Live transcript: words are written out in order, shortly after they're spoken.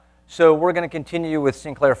So we're going to continue with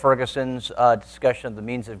Sinclair Ferguson's discussion of the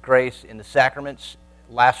means of grace in the sacraments.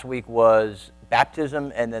 Last week was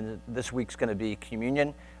baptism, and then this week's going to be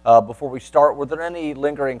communion. Before we start, were there any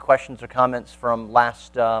lingering questions or comments from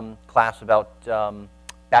last class about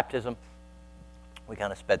baptism? We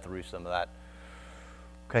kind of sped through some of that.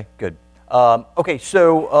 Okay, good.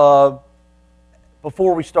 So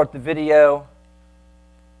before we start the video,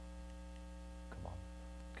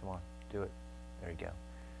 come on, do it. There you go.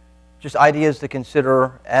 Just ideas to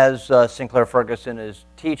consider as Sinclair Ferguson is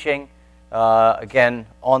teaching. Again,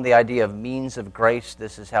 on the idea of means of grace,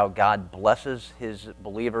 this is how God blesses his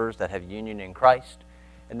believers that have union in Christ.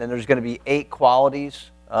 And then there's going to be 8 qualities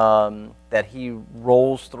that he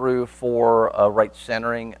rolls through for a right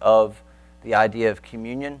centering of the idea of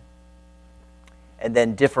communion. And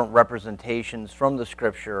then different representations from the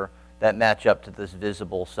Scripture that match up to this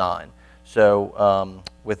visible sign. So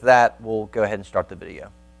with that, we'll go ahead and start the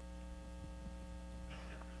video.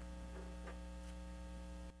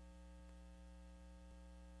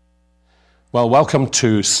 Well, welcome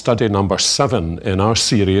to study number 7 in our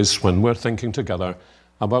series when we're thinking together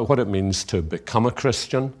about what it means to become a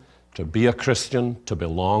Christian, to be a Christian, to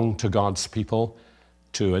belong to God's people,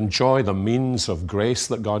 to enjoy the means of grace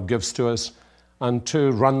that God gives to us, and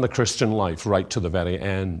to run the Christian life right to the very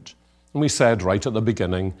end. And we said right at the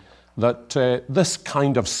beginning that this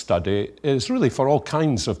kind of study is really for all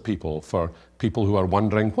kinds of people, for people who are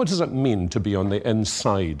wondering, what does it mean to be on the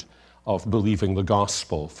inside of believing the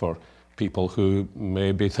gospel, for people who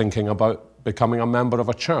may be thinking about becoming a member of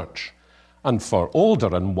a church, and for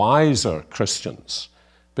older and wiser Christians,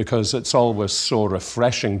 because it's always so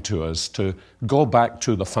refreshing to us to go back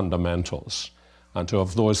to the fundamentals and to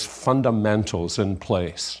have those fundamentals in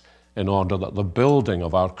place in order that the building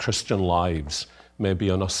of our Christian lives may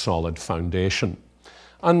be on a solid foundation.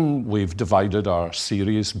 And we've divided our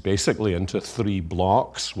series basically into 3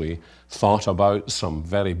 blocks. We thought about some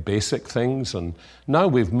very basic things, and now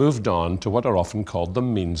we've moved on to what are often called the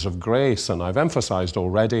means of grace. And I've emphasized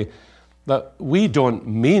already that we don't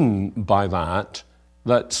mean by that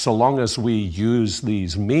so long as we use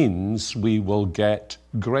these means, we will get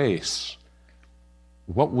grace.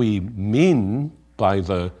 What we mean by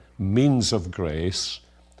the means of grace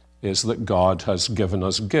is that God has given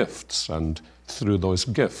us gifts, and through those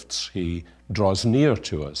gifts, he draws near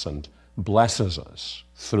to us and blesses us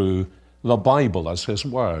through the Bible as his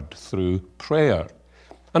word, through prayer.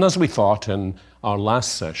 And as we thought in our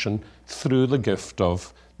last session, through the gift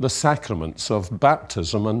of the sacraments of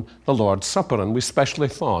baptism and the Lord's Supper. And we specially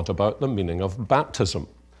thought about the meaning of baptism.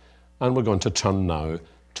 And we're going to turn now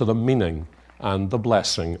to the meaning and the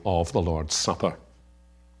blessing of the Lord's Supper.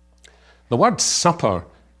 The word supper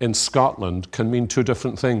in Scotland can mean 2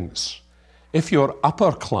 different things. If you're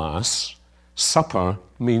upper class, supper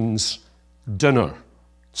means dinner.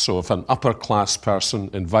 So if an upper class person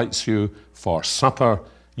invites you for supper,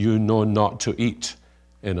 you know not to eat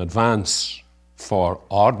in advance. For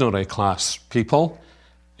ordinary class people,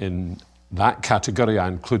 in that category I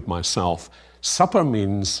include myself, supper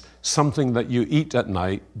means something that you eat at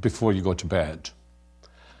night before you go to bed.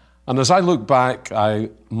 And as I look back,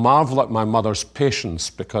 I marvel at my mother's patience,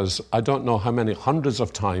 because I don't know how many hundreds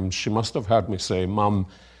of times she must have heard me say, "Mum,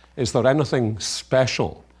 is there anything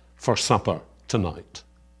special for supper tonight?"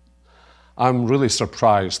 I'm really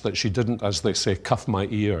surprised that she didn't, as they say, cuff my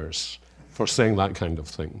ears for saying that kind of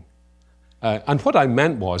thing. And what I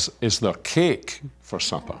meant was, is there cake for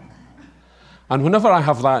supper? And whenever I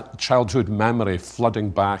have that childhood memory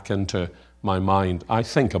flooding back into my mind, I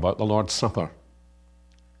think about the Lord's Supper.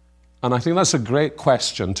 And I think that's a great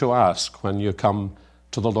question to ask when you come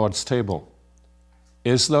to the Lord's table.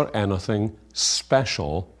 Is there anything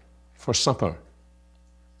special for supper?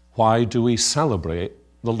 Why do we celebrate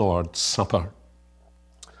the Lord's Supper?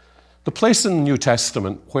 The place in the New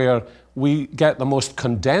Testament where we get the most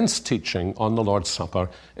condensed teaching on the Lord's Supper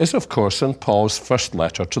is, of course, in Paul's first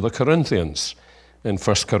letter to the Corinthians, in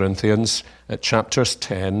 1 Corinthians chapters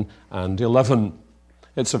 10 and 11.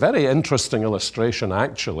 It's a very interesting illustration,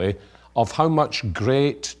 actually, of how much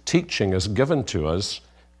great teaching is given to us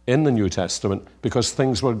in the New Testament because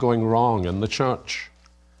things were going wrong in the church.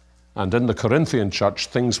 And in the Corinthian church,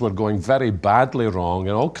 things were going very badly wrong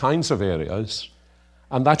in all kinds of areas,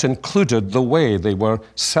 and that included the way they were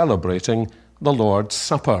celebrating the Lord's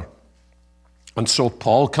Supper. And so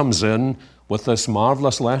Paul comes in with this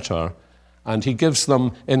marvelous letter, and he gives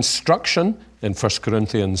them instruction in 1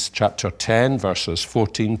 Corinthians chapter 10, verses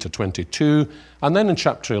 14 to 22, and then in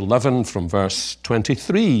chapter 11 from verse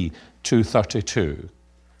 23 to 32,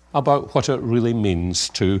 about what it really means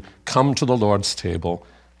to come to the Lord's table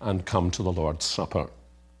and come to the Lord's Supper.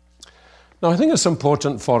 Now, I think it's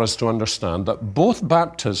important for us to understand that both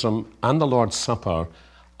baptism and the Lord's Supper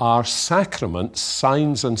are sacraments,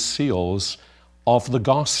 signs and seals of the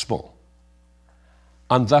gospel.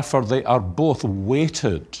 And therefore, they are both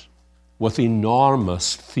weighted with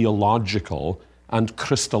enormous theological and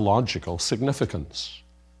Christological significance.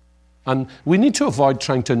 And we need to avoid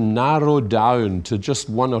trying to narrow down to just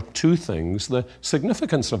one or two things the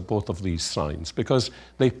significance of both of these signs, because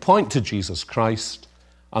they point to Jesus Christ,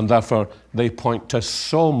 and therefore they point to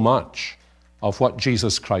so much of what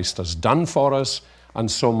Jesus Christ has done for us and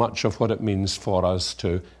so much of what it means for us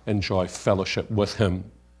to enjoy fellowship with him.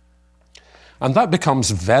 And that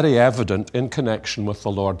becomes very evident in connection with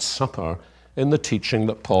the Lord's Supper in the teaching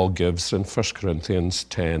that Paul gives in 1 Corinthians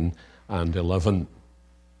 10 and 11.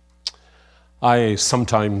 I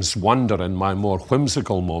sometimes wonder in my more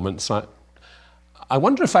whimsical moments, I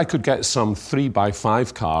wonder if I could get some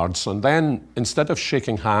 3x5 cards and then, instead of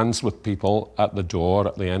shaking hands with people at the door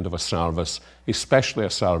at the end of a service, especially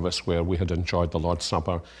a service where we had enjoyed the Lord's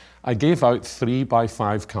Supper, I gave out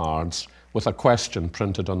 3x5 cards with a question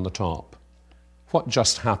printed on the top. What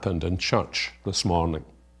just happened in church this morning?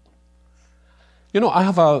 You know, I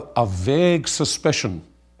have a vague suspicion,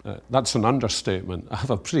 that's an understatement, I have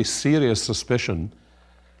a pretty serious suspicion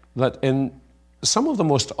that in some of the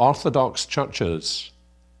most orthodox churches,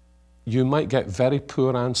 you might get very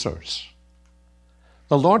poor answers.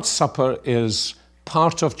 The Lord's Supper is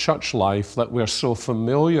part of church life that we're so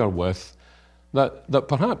familiar with that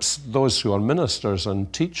perhaps those who are ministers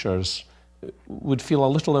and teachers would feel a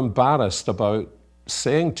little embarrassed about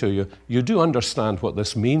saying to you, you do understand what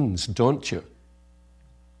this means, don't you?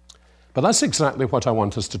 But that's exactly what I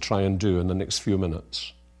want us to try and do in the next few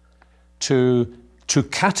minutes. To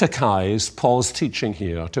catechize Paul's teaching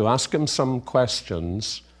here, to ask him some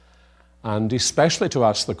questions, and especially to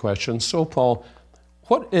ask the question, so Paul,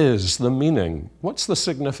 what is the meaning? What's the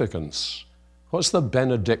significance? What's the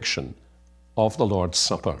benediction of the Lord's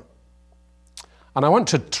Supper? And I want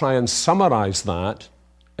to try and summarize that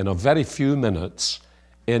in a very few minutes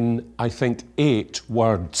in, I think, 8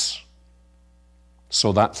 words.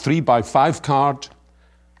 So that 3x5 card,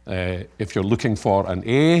 if you're looking for an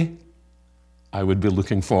A, I would be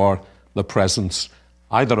looking for the presence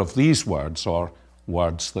either of these words or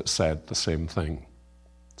words that said the same thing.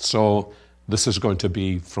 So this is going to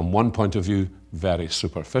be, from one point of view, very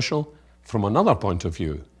superficial. From another point of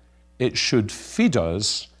view, it should feed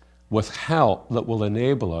us with help that will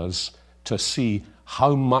enable us to see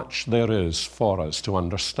how much there is for us to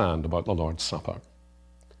understand about the Lord's Supper.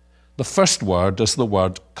 The first word is the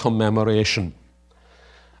word commemoration.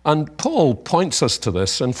 And Paul points us to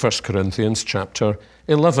this in 1 Corinthians chapter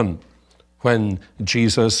 11. When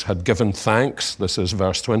Jesus had given thanks, this is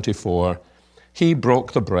verse 24, he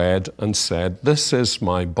broke the bread and said, "This is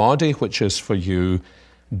my body which is for you.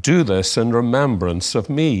 Do this in remembrance of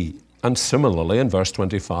me." And similarly, in verse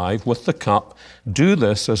 25, with the cup, "Do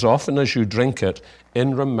this as often as you drink it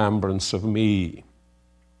in remembrance of me."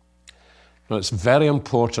 Now, it's very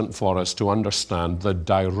important for us to understand the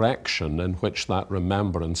direction in which that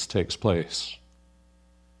remembrance takes place.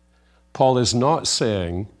 Paul is not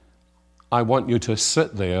saying, I want you to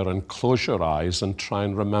sit there and close your eyes and try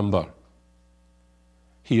and remember.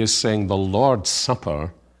 He is saying the Lord's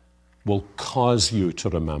Supper will cause you to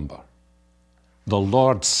remember. The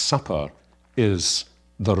Lord's Supper is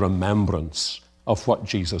the remembrance of what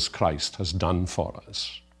Jesus Christ has done for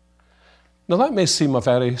us. Now, that may seem a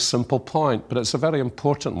very simple point, but it's a very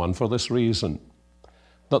important one for this reason,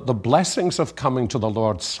 that the blessings of coming to the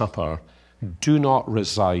Lord's Supper do not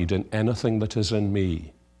reside in anything that is in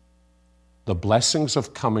me. The blessings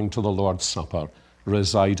of coming to the Lord's Supper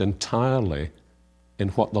reside entirely in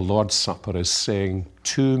what the Lord's Supper is saying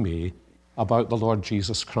to me about the Lord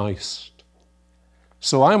Jesus Christ.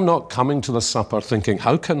 So I'm not coming to the supper thinking,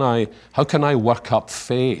 how can I work up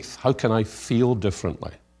faith? How can I feel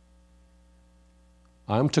differently?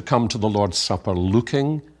 I am to come to the Lord's Supper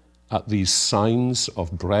looking at these signs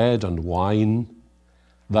of bread and wine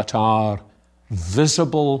that are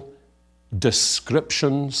visible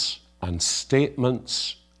descriptions and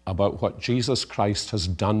statements about what Jesus Christ has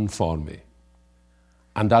done for me.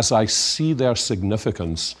 And as I see their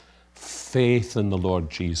significance, faith in the Lord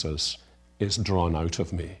Jesus is drawn out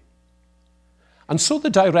of me. And so the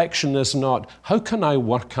direction is not, how can I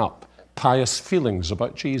work up pious feelings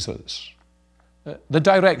about Jesus? The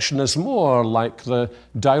direction is more like the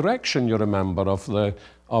direction, you remember, of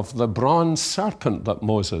the bronze serpent that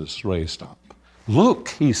Moses raised up. Look,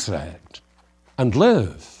 he said, and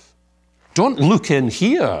live. Don't look in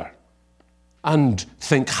here and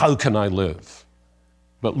think, how can I live?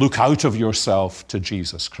 But look out of yourself to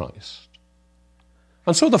Jesus Christ.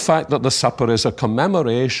 And so the fact that the supper is a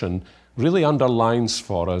commemoration really underlines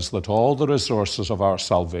for us that all the resources of our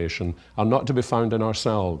salvation are not to be found in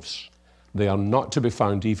ourselves. They are not to be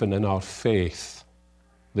found even in our faith.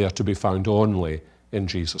 They are to be found only in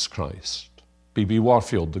Jesus Christ. B.B.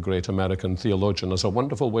 Warfield, the great American theologian, has a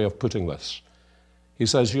wonderful way of putting this. He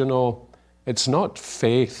says, it's not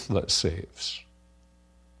faith that saves.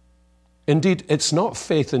 Indeed, it's not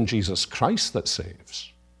faith in Jesus Christ that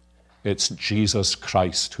saves. It's Jesus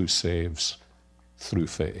Christ who saves through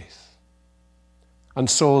faith. And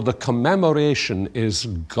so the commemoration is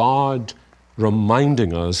God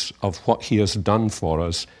reminding us of what he has done for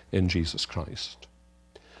us in Jesus Christ.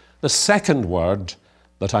 The second word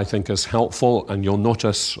that I think is helpful, and you'll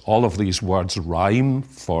notice all of these words rhyme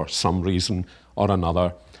for some reason or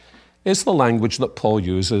another, is the language that Paul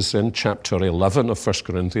uses in chapter 11 of 1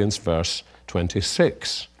 Corinthians, verse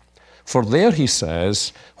 26. For there he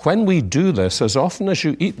says, when we do this, as often as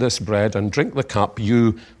you eat this bread and drink the cup,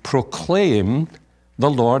 you proclaim the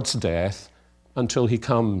Lord's death until he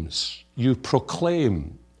comes. You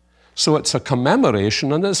proclaim. So it's a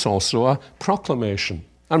commemoration and it's also a proclamation.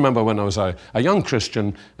 I remember when I was a young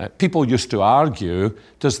Christian, people used to argue,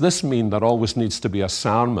 does this mean there always needs to be a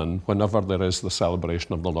sermon whenever there is the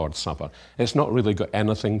celebration of the Lord's Supper? It's not really got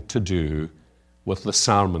anything to do with the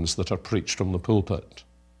sermons that are preached from the pulpit.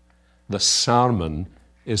 The sermon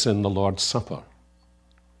is in the Lord's Supper.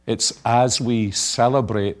 It's as we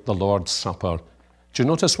celebrate the Lord's Supper. Do you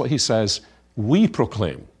notice what he says? We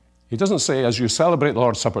proclaim. He doesn't say, as you celebrate the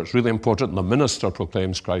Lord's Supper, it's really important the minister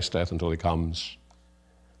proclaims Christ's death until he comes.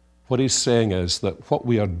 What he's saying is that what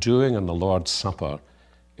we are doing in the Lord's Supper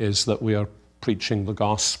is that we are preaching the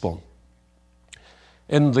gospel.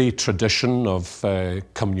 In the tradition of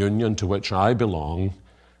communion to which I belong,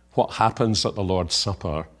 what happens at the Lord's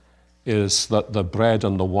Supper is that the bread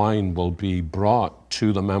and the wine will be brought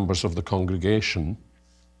to the members of the congregation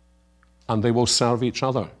and they will serve each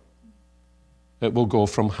other. It will go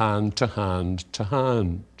from hand to hand to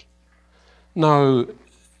hand. Now,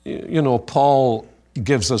 Paul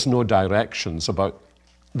gives us no directions about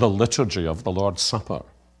the liturgy of the Lord's Supper.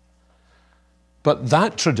 But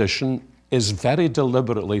that tradition is very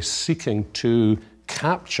deliberately seeking to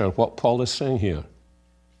capture what Paul is saying here.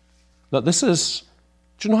 That this is,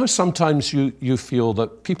 do you know how sometimes you feel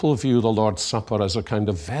that people view the Lord's Supper as a kind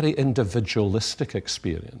of very individualistic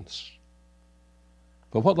experience?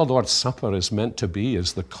 But what the Lord's Supper is meant to be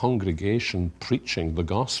is the congregation preaching the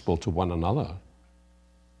gospel to one another.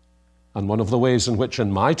 And one of the ways in which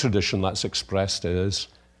in my tradition that's expressed is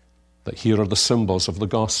that here are the symbols of the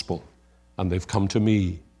gospel, and they've come to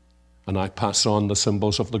me, and I pass on the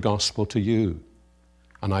symbols of the gospel to you,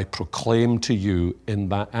 and I proclaim to you in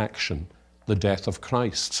that action the death of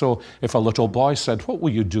Christ. So if a little boy said, what were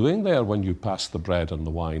you doing there when you passed the bread and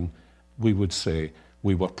the wine? We would say,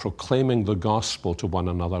 we were proclaiming the gospel to one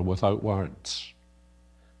another without words,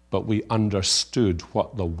 but we understood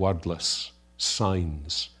what the wordless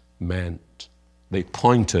signs meant. They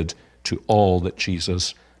pointed to all that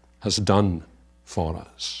Jesus has done for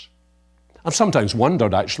us. I've sometimes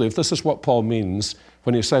wondered, actually, if this is what Paul means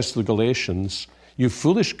when he says to the Galatians, you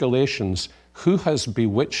foolish Galatians, who has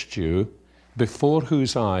bewitched you, before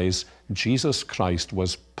whose eyes Jesus Christ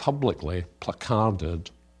was publicly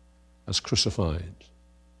placarded as crucified?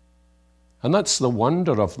 And that's the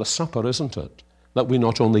wonder of the supper, isn't it? That we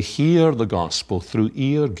not only hear the gospel through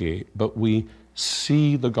ear gate, but we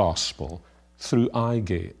see the gospel through eye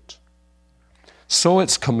gate. So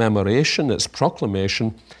it's commemoration, it's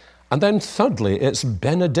proclamation, and then thirdly, it's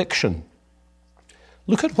benediction.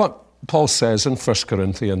 Look at what Paul says in 1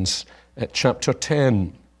 Corinthians chapter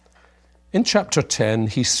 10. In chapter 10,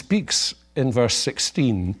 he speaks in verse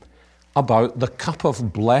 16 about the cup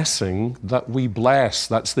of blessing that we bless.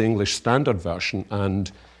 That's the English Standard Version,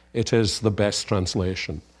 and it is the best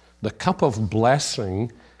translation. The cup of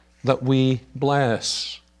blessing that we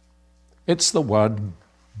bless. It's the word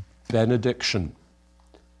benediction.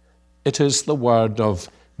 It is the word of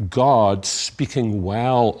God speaking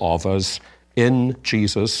well of us in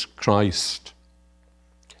Jesus Christ.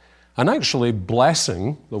 And actually,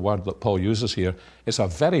 blessing, the word that Paul uses here, is a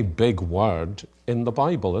very big word in the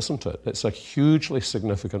Bible, isn't it? It's a hugely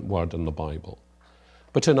significant word in the Bible.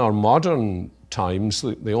 But in our modern times,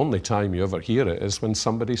 the only time you ever hear it is when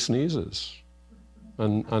somebody sneezes.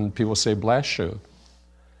 And people say, bless you.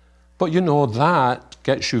 But that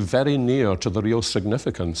gets you very near to the real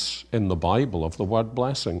significance in the Bible of the word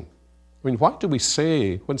blessing. I mean, why do we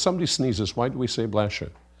say, when somebody sneezes, why do we say bless you?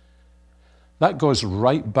 That goes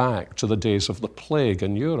right back to the days of the plague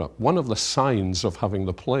in Europe. One of the signs of having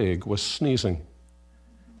the plague was sneezing.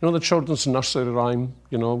 You know the children's nursery rhyme,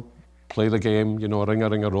 play the game, ring a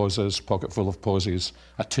ring of roses, pocket full of posies,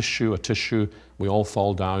 a tissue, we all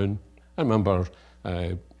fall down. I remember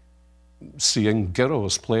seeing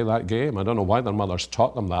girls play that game. I don't know why their mothers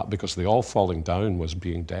taught them that, because the all falling down was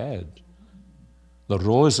being dead. The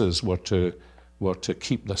roses were to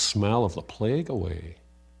keep the smell of the plague away.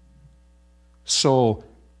 So,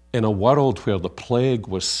 in a world where the plague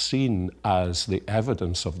was seen as the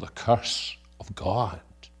evidence of the curse of God,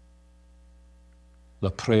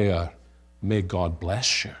 the prayer, "May God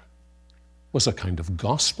bless you," was a kind of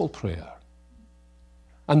gospel prayer.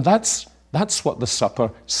 And that's what the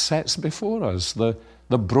supper sets before us, the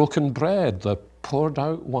broken bread, the poured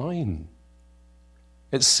out wine.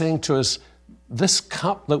 It's saying to us, this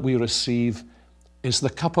cup that we receive is the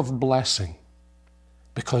cup of blessing,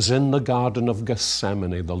 because in the Garden of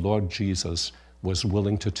Gethsemane, the Lord Jesus was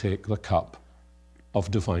willing to take the cup of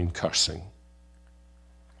divine cursing.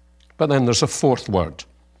 But then there's a fourth word,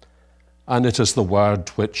 and it is the word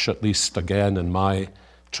which, at least again in my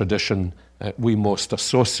tradition, we most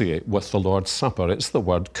associate with the Lord's Supper. It's the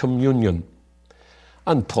word communion.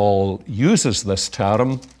 And Paul uses this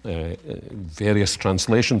term, various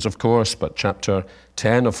translations, of course, but chapter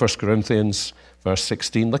 10 of 1 Corinthians, verse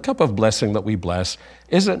 16, the cup of blessing that we bless,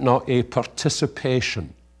 is it not a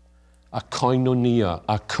participation, a koinonia,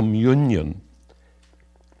 a communion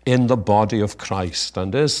in the body of Christ?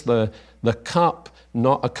 And is the cup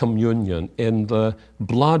not a communion in the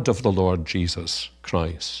blood of the Lord Jesus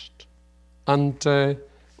Christ? And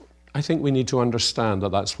I think we need to understand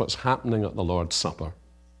that that's what's happening at the Lord's Supper.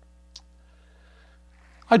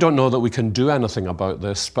 I don't know that we can do anything about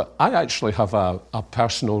this, but I actually have a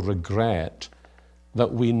personal regret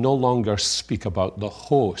that we no longer speak about the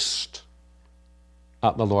host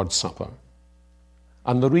at the Lord's Supper.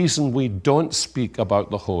 And the reason we don't speak about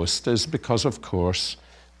the host is because, of course,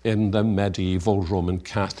 in the medieval Roman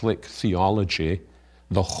Catholic theology,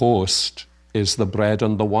 the host is the bread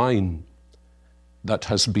and the wine that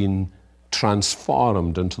has been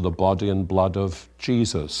transformed into the body and blood of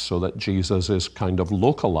Jesus, so that Jesus is kind of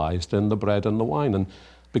localized in the bread and the wine. And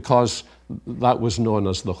because that was known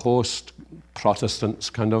as the host, Protestants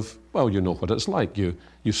kind of, well, you know what it's like. You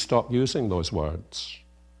stop using those words.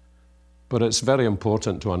 But it's very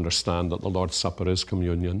important to understand that the Lord's Supper is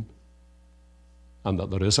communion, and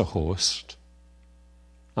that there is a host,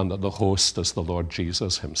 and that the host is the Lord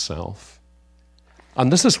Jesus himself. And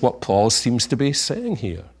this is what Paul seems to be saying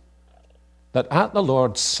here, that at the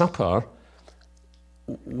Lord's Supper,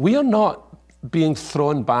 we are not being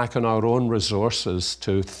thrown back on our own resources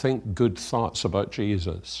to think good thoughts about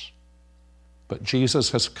Jesus. But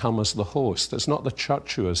Jesus has come as the host. It's not the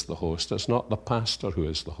church who is the host. It's not the pastor who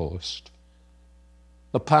is the host.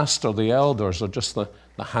 The pastor, the elders, are just the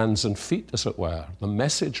hands and feet, as it were, the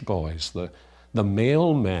message boys, the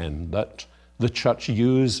mailmen that the church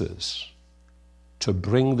uses to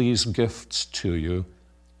bring these gifts to you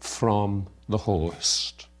from the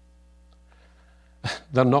host.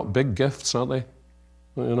 They're not big gifts, are they?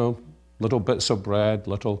 Little bits of bread,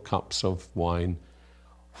 little cups of wine.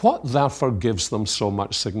 What therefore gives them so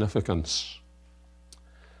much significance?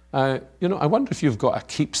 I wonder if you've got a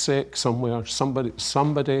keepsake somewhere,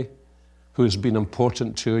 somebody who's been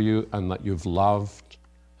important to you and that you've loved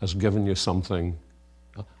has given you something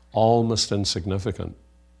almost insignificant,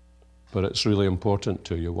 but it's really important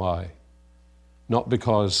to you. Why? Not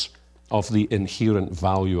because of the inherent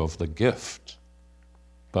value of the gift,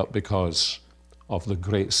 but because of the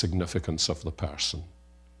great significance of the person.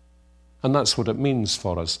 And that's what it means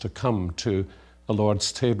for us to come to the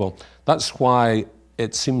Lord's table. That's why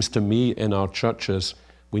it seems to me in our churches,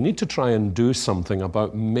 we need to try and do something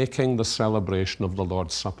about making the celebration of the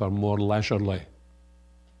Lord's Supper more leisurely.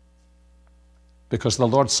 Because the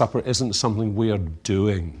Lord's Supper isn't something we are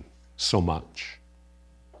doing so much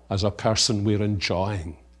as a person we're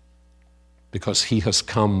enjoying, because he has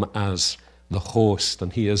come as the host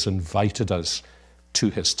and he has invited us to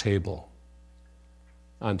his table.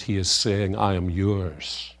 And he is saying, I am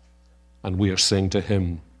yours. And we are saying to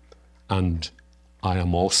him, and I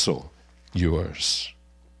am also yours.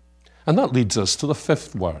 And that leads us to the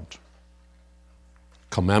fifth word.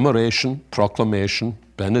 Commemoration, proclamation,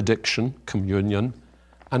 benediction, communion,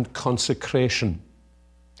 and consecration.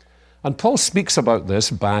 And Paul speaks about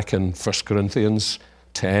this back in 1 Corinthians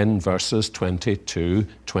 10, verses 22,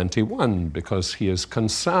 21, because he is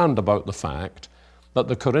concerned about the fact that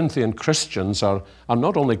the Corinthian Christians are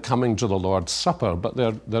not only coming to the Lord's Supper, but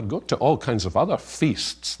they're going to all kinds of other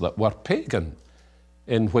feasts that were pagan,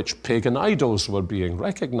 in which pagan idols were being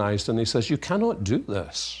recognized. And he says, you cannot do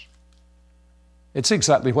this. It's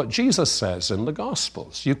exactly what Jesus says in the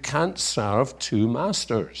Gospels. You can't serve two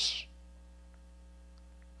masters.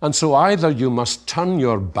 And so either you must turn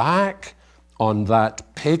your back on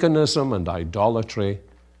that paganism and idolatry,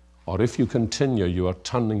 or if you continue, you are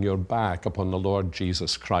turning your back upon the Lord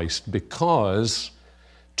Jesus Christ, because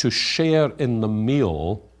to share in the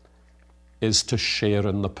meal is to share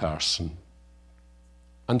in the person.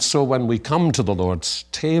 And so when we come to the Lord's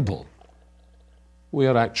table, we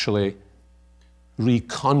are actually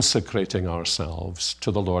reconsecrating ourselves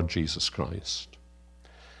to the Lord Jesus Christ.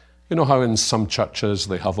 You know how in some churches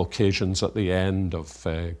they have occasions at the end of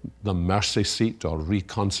the mercy seat or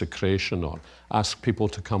reconsecration, or ask people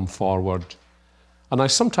to come forward? And I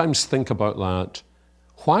sometimes think about that.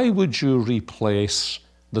 Why would you replace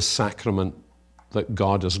the sacrament that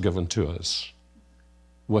God has given to us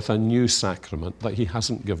with a new sacrament that he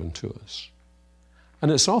hasn't given to us?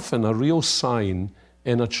 And it's often a real sign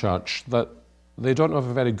in a church that they don't have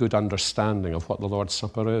a very good understanding of what the Lord's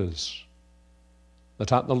Supper is.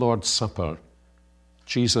 That at the Lord's Supper,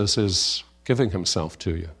 Jesus is giving himself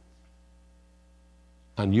to you.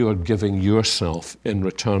 And you are giving yourself in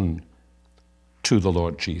return to the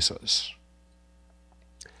Lord Jesus.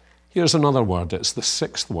 Here's another word. It's the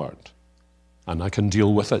sixth word. And I can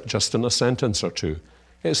deal with it just in a sentence or two.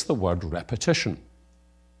 It's the word repetition.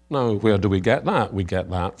 Now, where do we get that? We get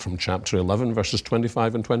that from chapter 11, verses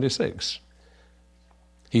 25 and 26.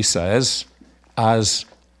 He says, as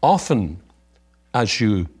often as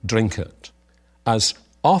you drink it, as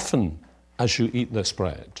often as you eat this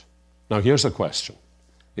bread. Now, here's a question,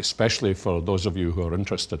 especially for those of you who are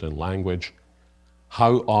interested in language.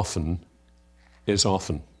 How often is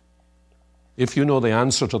often? If you know the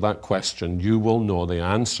answer to that question, you will know the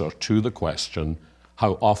answer to the question,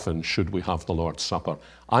 how often should we have the Lord's Supper?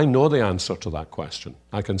 I know the answer to that question.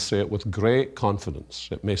 I can say it with great confidence.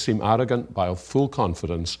 It may seem arrogant, but I have full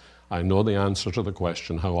confidence. I know the answer to the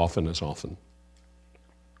question, how often is often?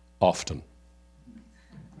 Often.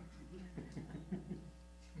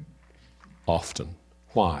 Often.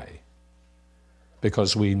 Why?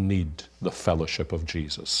 Because we need the fellowship of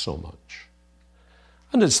Jesus so much.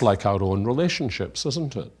 And it's like our own relationships,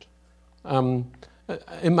 isn't it?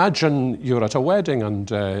 Imagine you're at a wedding and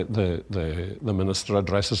the minister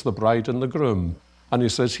addresses the bride and the groom, and he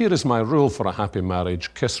says, here is my rule for a happy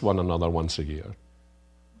marriage, kiss one another once a year.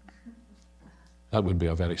 That would be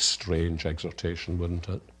a very strange exhortation, wouldn't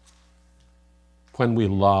it? When we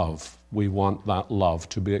love, we want that love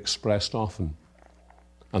to be expressed often.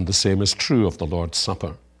 And the same is true of the Lord's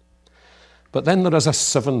Supper. But then there is a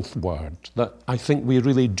seventh word that I think we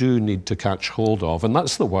really do need to catch hold of, and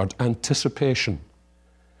that's the word anticipation.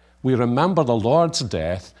 We remember the Lord's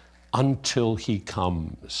death until he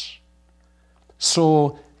comes.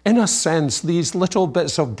 So, in a sense, these little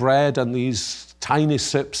bits of bread and these tiny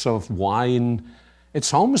sips of wine,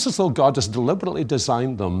 it's almost as though God has deliberately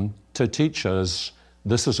designed them to teach us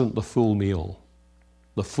this isn't the full meal.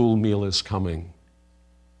 The full meal is coming.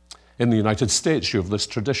 In the United States, you have this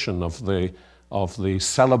tradition of the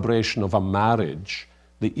celebration of a marriage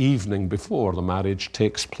the evening before the marriage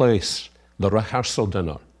takes place, the rehearsal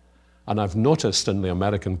dinner. And I've noticed in the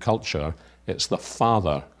American culture, it's the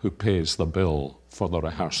father who pays the bill for the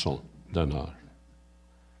rehearsal dinner.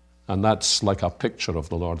 And that's like a picture of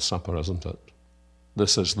the Lord's Supper, isn't it?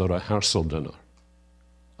 This is the rehearsal dinner,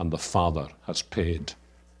 and the Father has paid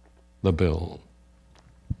the bill.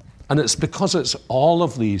 And it's because it's all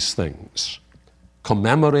of these things,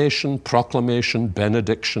 commemoration, proclamation,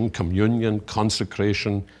 benediction, communion,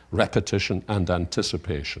 consecration, repetition, and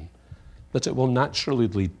anticipation, that it will naturally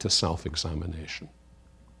lead to self-examination.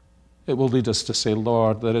 It will lead us to say,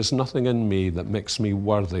 Lord, there is nothing in me that makes me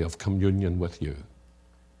worthy of communion with you.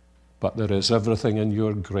 But there is everything in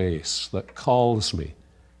your grace that calls me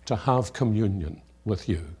to have communion with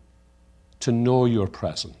you, to know your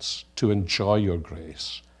presence, to enjoy your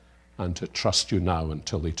grace, and to trust you now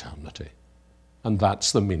until eternity. And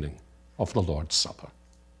that's the meaning of the Lord's Supper.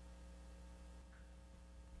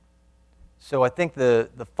 So I think the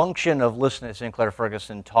function of listening to Sinclair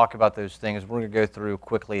Ferguson talk about those things, we're going to go through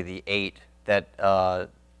quickly the 8 that the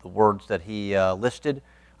words that he listed.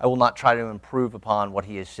 I will not try to improve upon what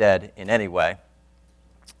he has said in any way.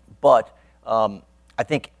 But I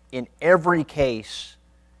think in every case,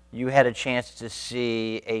 you had a chance to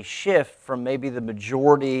see a shift from maybe the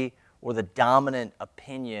majority or the dominant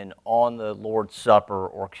opinion on the Lord's Supper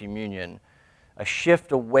or communion, a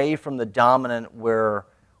shift away from the dominant where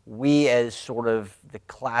we as sort of the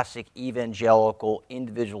classic evangelical,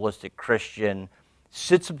 individualistic Christian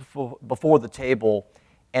sits before the table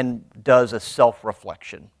and does a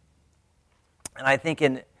self-reflection. And I think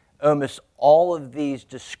in almost all of these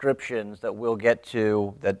descriptions that we'll get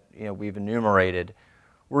to that we've enumerated,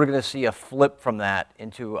 we're going to see a flip from that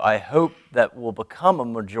into, I hope, that will become a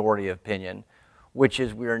majority opinion, which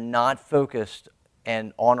is we are not focused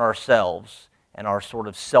on ourselves and our sort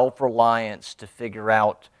of self-reliance to figure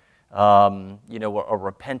out a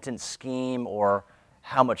repentant scheme or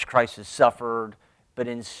how much Christ has suffered, but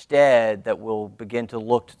instead that we'll begin to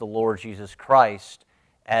look to the Lord Jesus Christ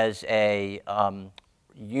as a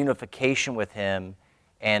unification with him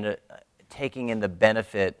and taking in the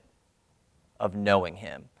benefit of knowing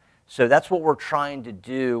him. So that's what we're trying to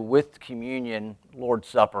do with communion, Lord's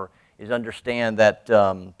Supper, is understand that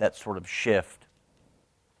that sort of shift.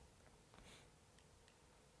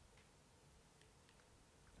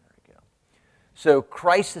 So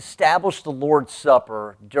Christ established the Lord's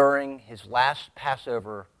Supper during his last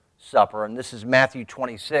Passover supper, and this is Matthew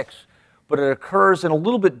 26, but it occurs in a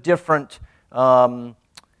little bit different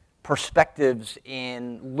perspectives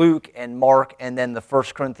in Luke and Mark, and then the 1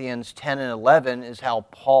 Corinthians 10 and 11 is how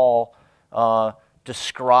Paul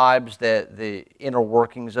describes the inner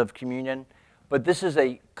workings of communion. But this is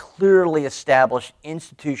a clearly established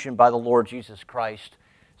institution by the Lord Jesus Christ.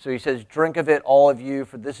 So he says, "Drink of it, all of you,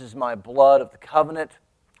 for this is my blood of the covenant,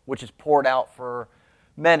 which is poured out for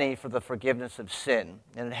many for the forgiveness of sin."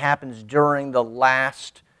 And it happens during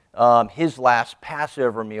his last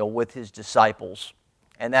Passover meal with his disciples.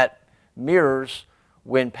 And that mirrors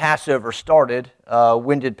when Passover started.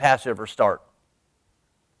 When did Passover start?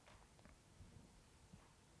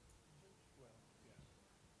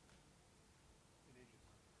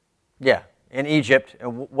 Yeah, in Egypt.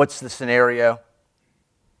 And what's the scenario?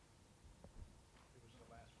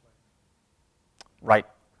 Right,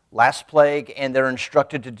 last plague, and they're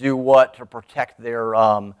instructed to do what to protect their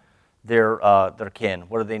kin.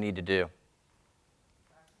 What do they need to do?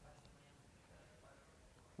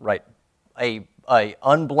 Right, a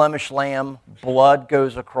unblemished lamb, blood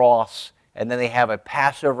goes across, and then they have a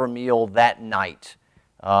Passover meal that night.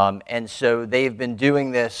 And so they've been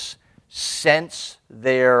doing this since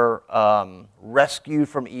their rescue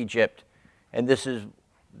from Egypt, and this is,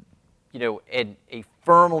 a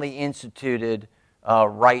firmly instituted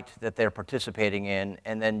rite that they're participating in,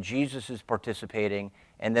 and then Jesus is participating,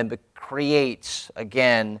 and then creates,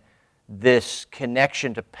 again, this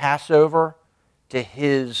connection to Passover, to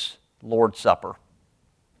his Lord's Supper.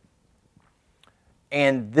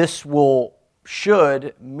 And this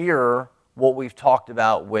should mirror what we've talked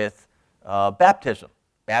about with baptism.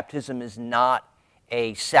 Baptism is not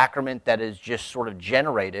a sacrament that is just sort of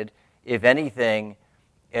generated. If anything,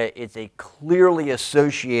 it's a clearly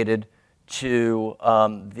associated to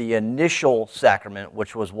the initial sacrament,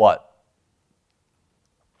 which was what?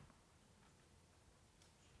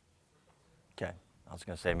 Okay, I was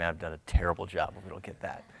going to say, man, I've done a terrible job if we don't get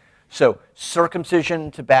that. So, circumcision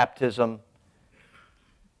to baptism,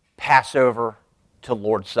 Passover to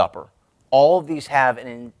Lord's Supper. All of these have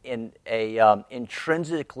an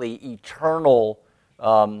intrinsically eternal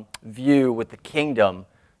view with the kingdom,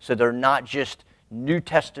 so they're not just New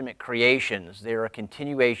Testament creations. They are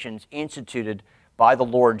continuations instituted by the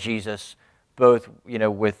Lord Jesus, both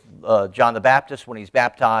with John the Baptist when he's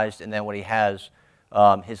baptized, and then when he has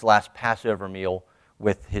his last Passover meal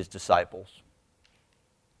with his disciples.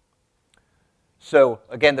 So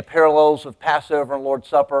again, the parallels of Passover and Lord's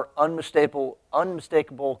Supper,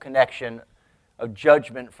 unmistakable connection of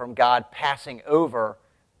judgment from God passing over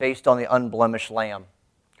based on the unblemished lamb.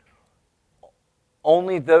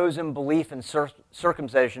 Only those in belief in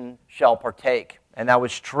circumcision shall partake. And that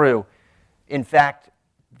was true. In fact,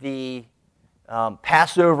 the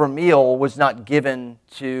Passover meal was not given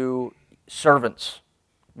to servants,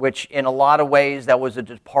 which in a lot of ways that was a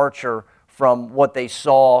departure from what they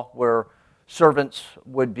saw where servants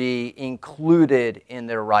would be included in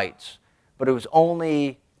their rights. But it was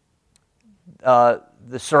only the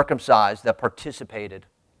circumcised that participated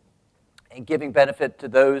in giving benefit to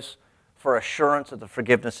those for assurance of the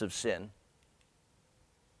forgiveness of sin.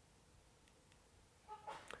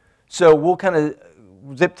 So we'll kind of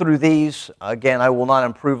zip through these. Again, I will not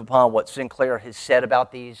improve upon what Sinclair has said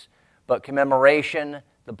about these, but commemoration,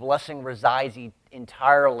 the blessing resides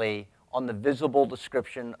entirely on the visible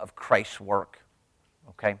description of Christ's work.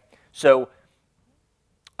 Okay? So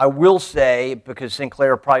I will say, because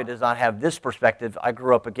Sinclair probably does not have this perspective, I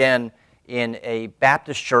grew up again in a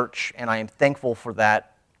Baptist church, and I am thankful for that.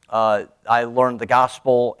 I learned the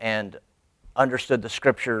gospel and understood the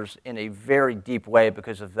scriptures in a very deep way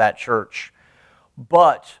because of that church.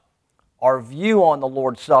 But our view on the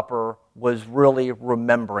Lord's Supper was really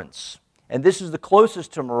remembrance. And this is the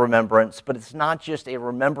closest to remembrance, but it's not just a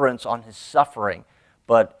remembrance on his suffering,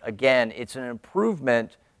 But again, it's an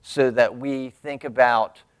improvement so that we think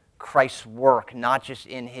about Christ's work, not just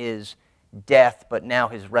in his death, but now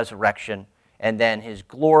his resurrection, and then his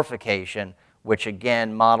glorification, which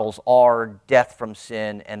again models our death from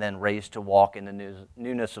sin and then raised to walk in the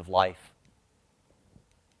newness of life.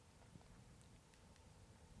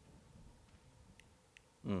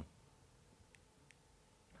 And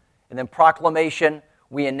then proclamation,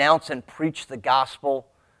 we announce and preach the gospel.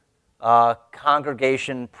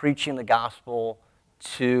 Congregation preaching the gospel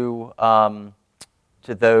to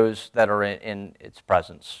those that are in its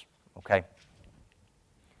presence. Okay.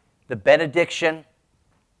 The benediction,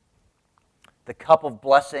 the cup of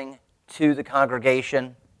blessing to the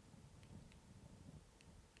congregation.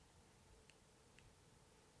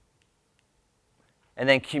 And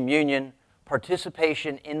then communion,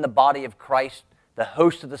 participation in the body of Christ. The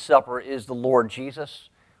host of the supper is the Lord Jesus.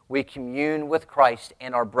 We commune with Christ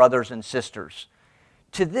and our brothers and sisters.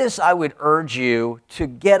 To this, I would urge you to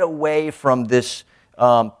get away from this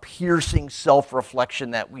piercing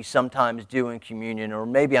self-reflection that we sometimes do in communion, or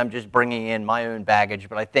maybe I'm just bringing in my own baggage,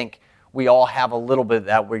 but I think we all have a little bit of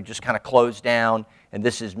that where we just kind of close down, and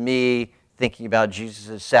this is me thinking about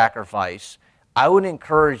Jesus' sacrifice. I would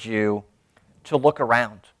encourage you to look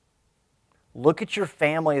around. Look at your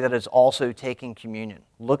family that is also taking communion.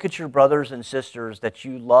 Look at your brothers and sisters that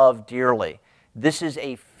you love dearly. This is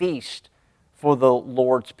a feast for the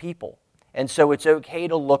Lord's people. And so it's okay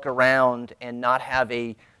to look around and not have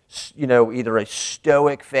a, either a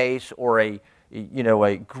stoic face or a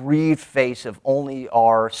grieved face of only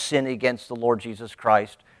our sin against the Lord Jesus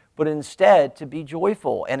Christ, but instead to be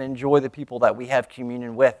joyful and enjoy the people that we have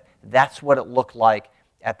communion with. That's what it looked like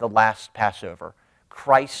at the last Passover.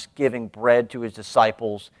 Christ giving bread to his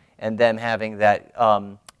disciples and them having that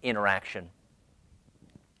interaction.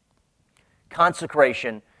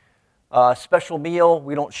 Consecration, special meal,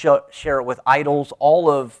 we don't share it with idols. All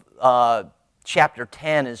of chapter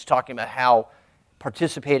 10 is talking about how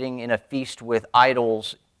participating in a feast with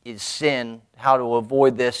idols is sin, how to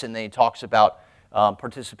avoid this, and then he talks about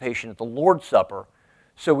participation at the Lord's Supper.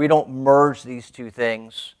 So we don't merge these two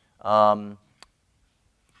things.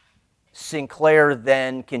 Sinclair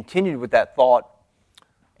then continued with that thought,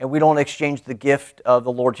 and we don't exchange the gift of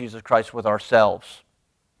the Lord Jesus Christ with ourselves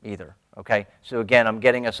either, okay? So again, I'm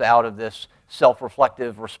getting us out of this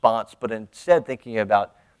self-reflective response, but instead thinking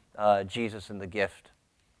about Jesus and the gift.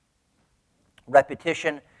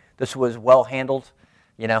 Repetition, this was well handled.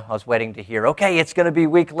 I was waiting to hear, okay, it's going to be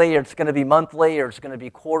weekly, or it's going to be monthly, or it's going to be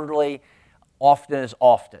quarterly. Often is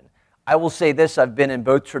often. I will say this, I've been in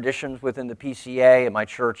both traditions within the PCA at my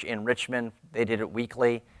church in Richmond. They did it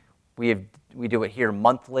weekly. We do it here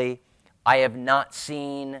monthly. I have not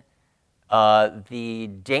seen the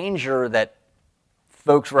danger that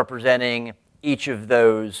folks representing each of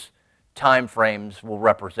those time frames will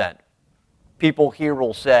represent. People here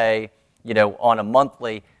will say, on a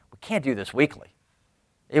monthly, we can't do this weekly.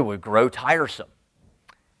 It would grow tiresome.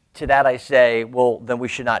 To that I say, well, then we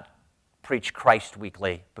should not preach Christ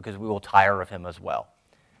weekly because we will tire of him as well.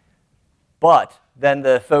 But then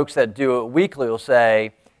the folks that do it weekly will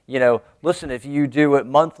say, listen, if you do it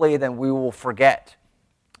monthly, then we will forget.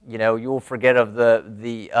 You will forget of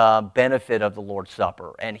the benefit of the Lord's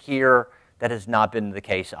Supper. And here, that has not been the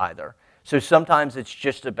case either. So sometimes it's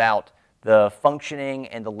just about the functioning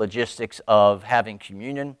and the logistics of having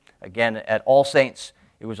communion. Again, at All Saints,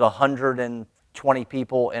 it was 120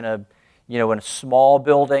 people in a small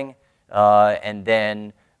building. And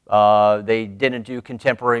then they didn't do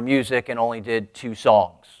contemporary music and only did 2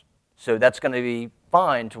 songs. So that's going to be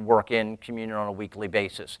fine to work in communion on a weekly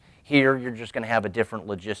basis. Here, you're just going to have a different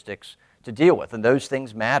logistics to deal with, and those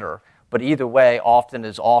things matter. But either way, often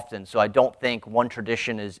is often. So I don't think one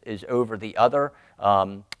tradition is over the other,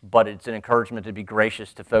 but it's an encouragement to be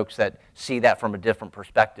gracious to folks that see that from a different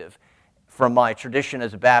perspective. From my tradition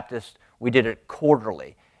as a Baptist, we did it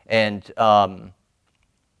quarterly, and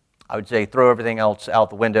I would say throw everything else out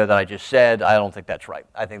the window that I just said. I don't think that's right.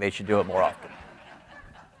 I think they should do it more often.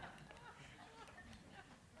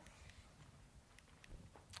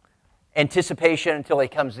 Anticipation until he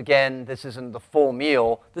comes again. This isn't the full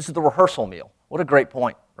meal. This is the rehearsal meal. What a great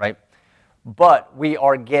point, right? But we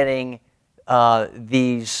are getting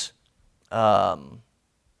these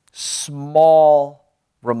small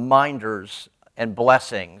reminders and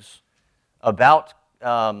blessings about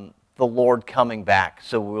the Lord coming back.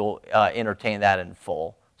 So we'll entertain that in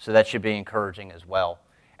full. So that should be encouraging as well.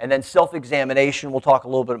 And then self-examination. We'll talk a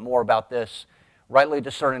little bit more about this. Rightly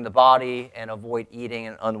discerning the body and avoid eating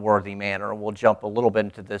in an unworthy manner. We'll jump a little bit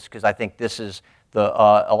into this because I think this is a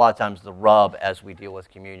lot of times the rub as we deal with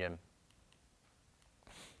communion.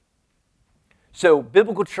 So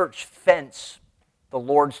biblical church fence the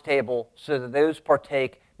Lord's table so that those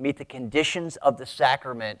partake meet the conditions of the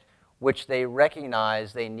sacrament, which they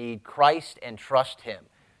recognize they need Christ and trust him,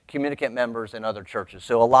 communicant members in other churches.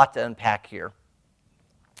 So a lot to unpack here.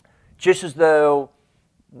 Just as though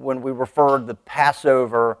when we referred the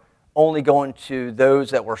Passover only going to those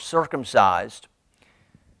that were circumcised,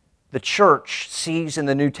 the church sees in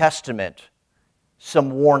the New Testament some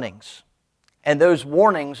warnings. And those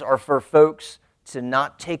warnings are for folks to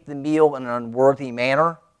not take the meal in an unworthy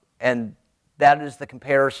manner, and that is the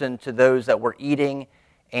comparison to those that were eating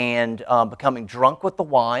and becoming drunk with the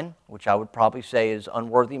wine, which I would probably say is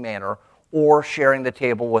unworthy manner, or sharing the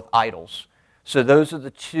table with idols. So those are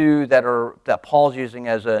the two that Paul's using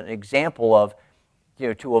as an example of,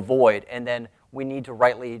 to avoid, and then we need to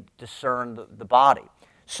rightly discern the body.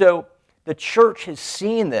 So the church has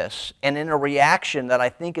seen this, and in a reaction that I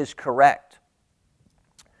think is correct,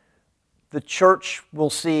 the church will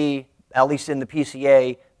see, at least in the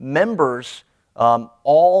PCA, members,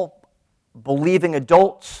 all believing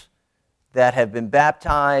adults that have been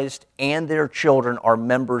baptized and their children are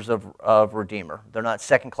members of Redeemer. They're not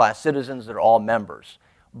second-class citizens, they're all members.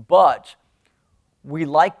 But we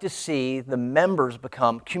like to see the members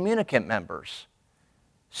become communicant members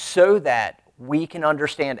so that we can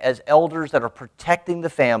understand, as elders that are protecting the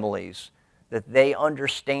families, that they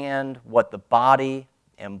understand what the body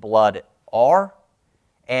and blood are,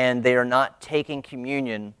 and they are not taking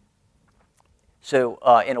communion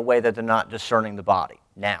in a way that they're not discerning the body.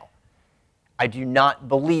 Now, I do not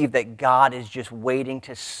believe that God is just waiting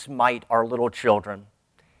to smite our little children,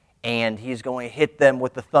 and he's going to hit them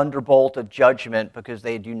with the thunderbolt of judgment because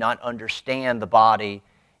they do not understand the body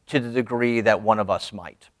to the degree that one of us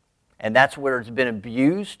might. And that's where it's been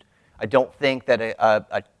abused. I don't think that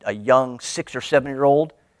a young 6 or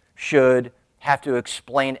 7-year-old should have to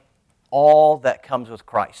explain all that comes with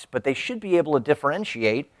Christ. But they should be able to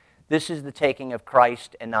differentiate. This is the taking of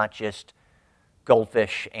Christ and not just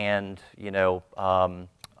goldfish and,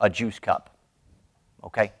 a juice cup.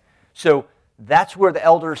 Okay? So that's where the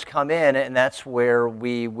elders come in, and that's where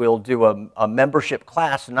we will do a membership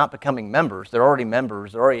class, and not becoming members. They're already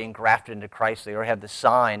members. They're already engrafted into Christ. They already have the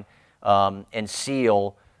sign and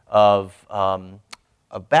seal of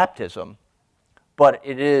baptism. But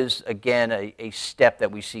it is, again, a step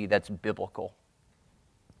that we see that's biblical.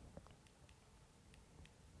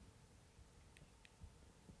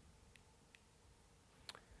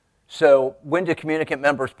 So when do communicant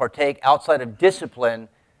members partake? Outside of discipline,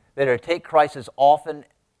 they are to take Christ as often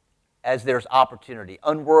as there's opportunity.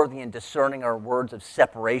 Unworthy and discerning are words of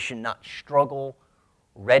separation, not struggle,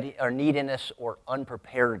 ready or neediness, or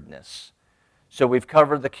unpreparedness. So we've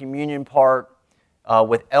covered the communion part.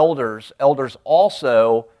 With elders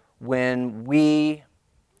also, when we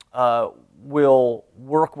will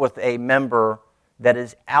work with a member that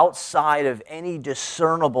is outside of any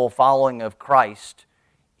discernible following of Christ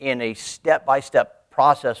in a step-by-step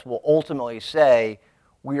process, will ultimately say,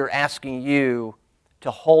 we are asking you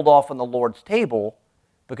to hold off on the Lord's table,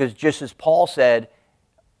 because just as Paul said,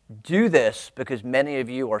 do this because many of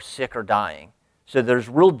you are sick or dying. So there's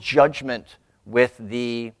real judgment with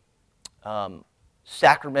the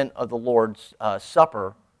sacrament of the Lord's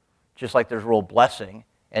Supper, just like there's real blessing.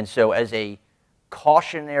 And so as a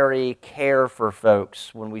cautionary care for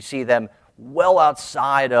folks, when we see them well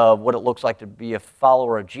outside of what it looks like to be a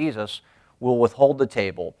follower of Jesus, we'll withhold the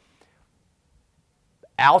table.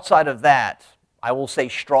 Outside of that, I will say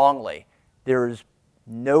strongly, there is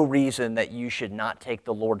no reason that you should not take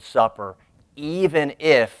the Lord's Supper, even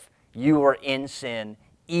if you are in sin,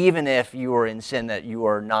 even if you are in sin that you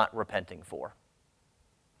are not repenting for.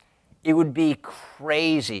 It would be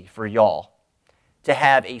crazy for y'all to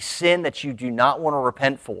have a sin that you do not want to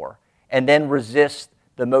repent for and then resist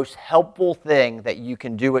the most helpful thing that you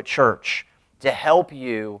can do at church to help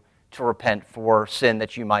you to repent for sin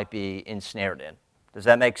that you might be ensnared in. Does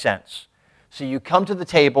that make sense? So you come to the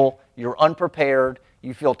table, you're unprepared,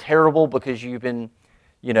 you feel terrible because you've been,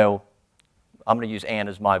 I'm going to use Ann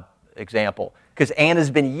as my example, because Ann has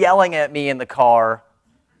been yelling at me in the car.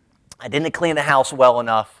 I didn't clean the house well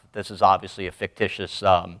enough. This is obviously a fictitious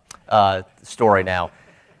story now.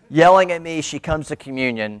 Yelling at me, she comes to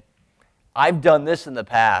communion. I've done this in the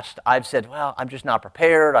past. I've said, well, I'm just not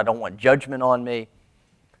prepared. I don't want judgment on me.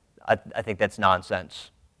 I think that's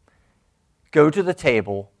nonsense. Go to the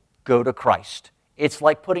table. Go to Christ. It's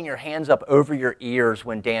like putting your hands up over your ears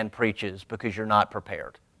when Dan preaches because you're not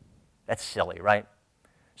prepared. That's silly, right?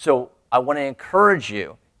 So I want to encourage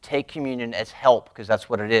you, take communion as help, because that's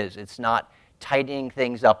what it is. It's not tightening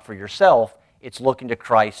things up for yourself. It's looking to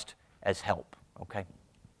Christ as help, okay?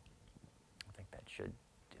 I think that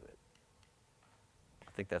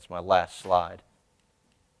I think that's my last slide.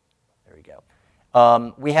 There we go.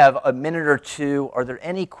 We have a minute or two. Are there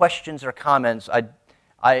any questions or comments?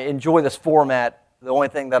 I enjoy this format. The only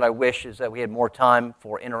thing that I wish is that we had more time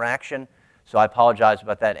for interaction, so I apologize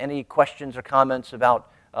about that. Any questions or comments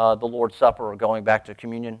about the Lord's Supper or going back to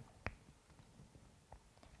communion?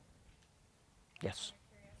 Yes.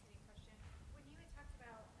 Curiosity question. When you had talked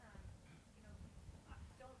about,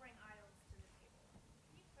 don't bring idols to the table,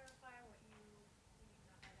 can you clarify what you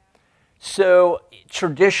meant by that? So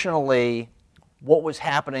traditionally, what was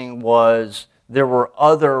happening was there were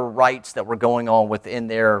other rites that were going on within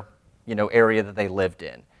their area that they lived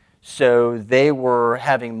in. So they were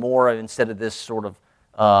having more of, instead of this sort of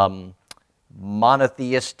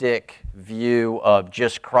monotheistic view of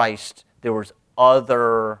just Christ, there was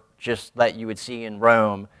other, just that you would see in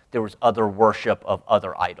Rome, there was other worship of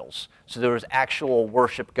other idols. So there was actual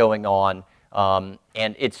worship going on,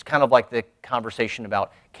 and it's kind of like the conversation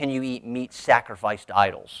about, can you eat meat sacrificed to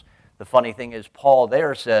idols? The funny thing is, Paul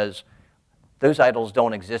there says, those idols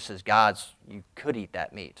don't exist as gods. You could eat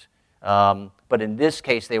that meat. But in this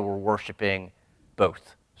case, they were worshiping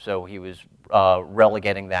both. So he was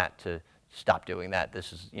relegating that to stop doing that.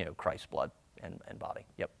 This is, Christ's blood and body.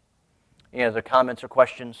 Yep. Any other comments or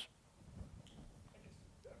questions? I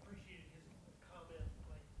just appreciated his comment,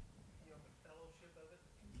 like, the fellowship of it,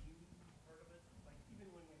 the communion part of it. Like, even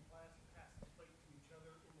when we pass the plate to each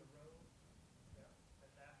other in the road,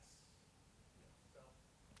 that's, so.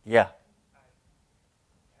 Yeah.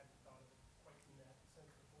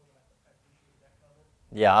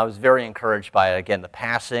 Yeah, I was very encouraged by it. Again, the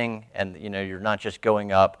passing, and you're not just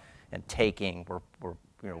going up and taking.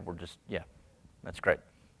 We're just, yeah, that's great.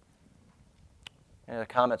 Any other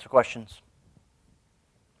comments or questions?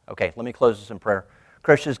 Okay, let me close this in prayer.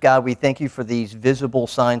 Gracious God, we thank you for these visible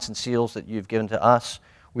signs and seals that you've given to us.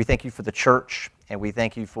 We thank you for the church, and we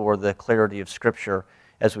thank you for the clarity of Scripture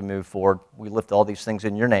as we move forward. We lift all these things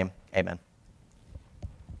in your name. Amen.